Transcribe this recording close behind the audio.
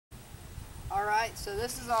Alright, so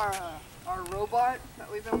this is our robot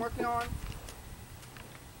that we've been working on.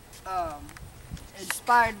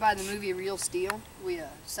 Inspired by the movie Real Steel, we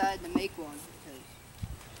decided to make one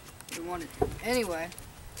because we wanted to. Anyway,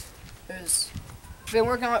 been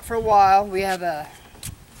working on it for a while. I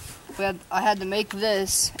had to make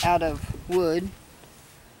this out of wood,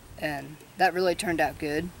 and that really turned out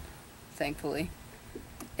good, thankfully.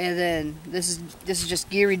 And then this is just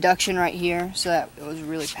gear reduction right here, so that it was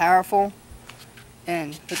really powerful.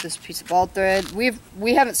 And with this piece of ball thread,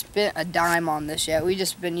 we haven't spent a dime on this yet. We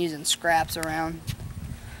just been using scraps around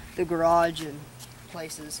the garage and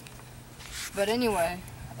places. But anyway,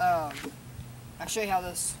 I'll show you how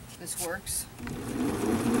this works.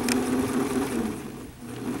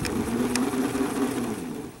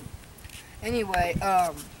 Anyway,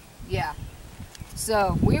 yeah.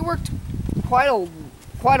 So we worked quite a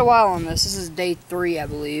while on this. This is day 3, I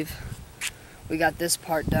believe. We got this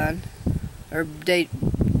part done, or day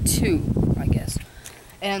 2, I guess.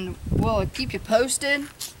 And we'll keep you posted.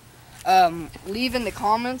 Leave in the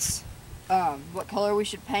comments what color we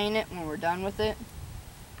should paint it when we're done with it.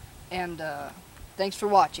 And thanks for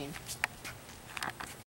watching.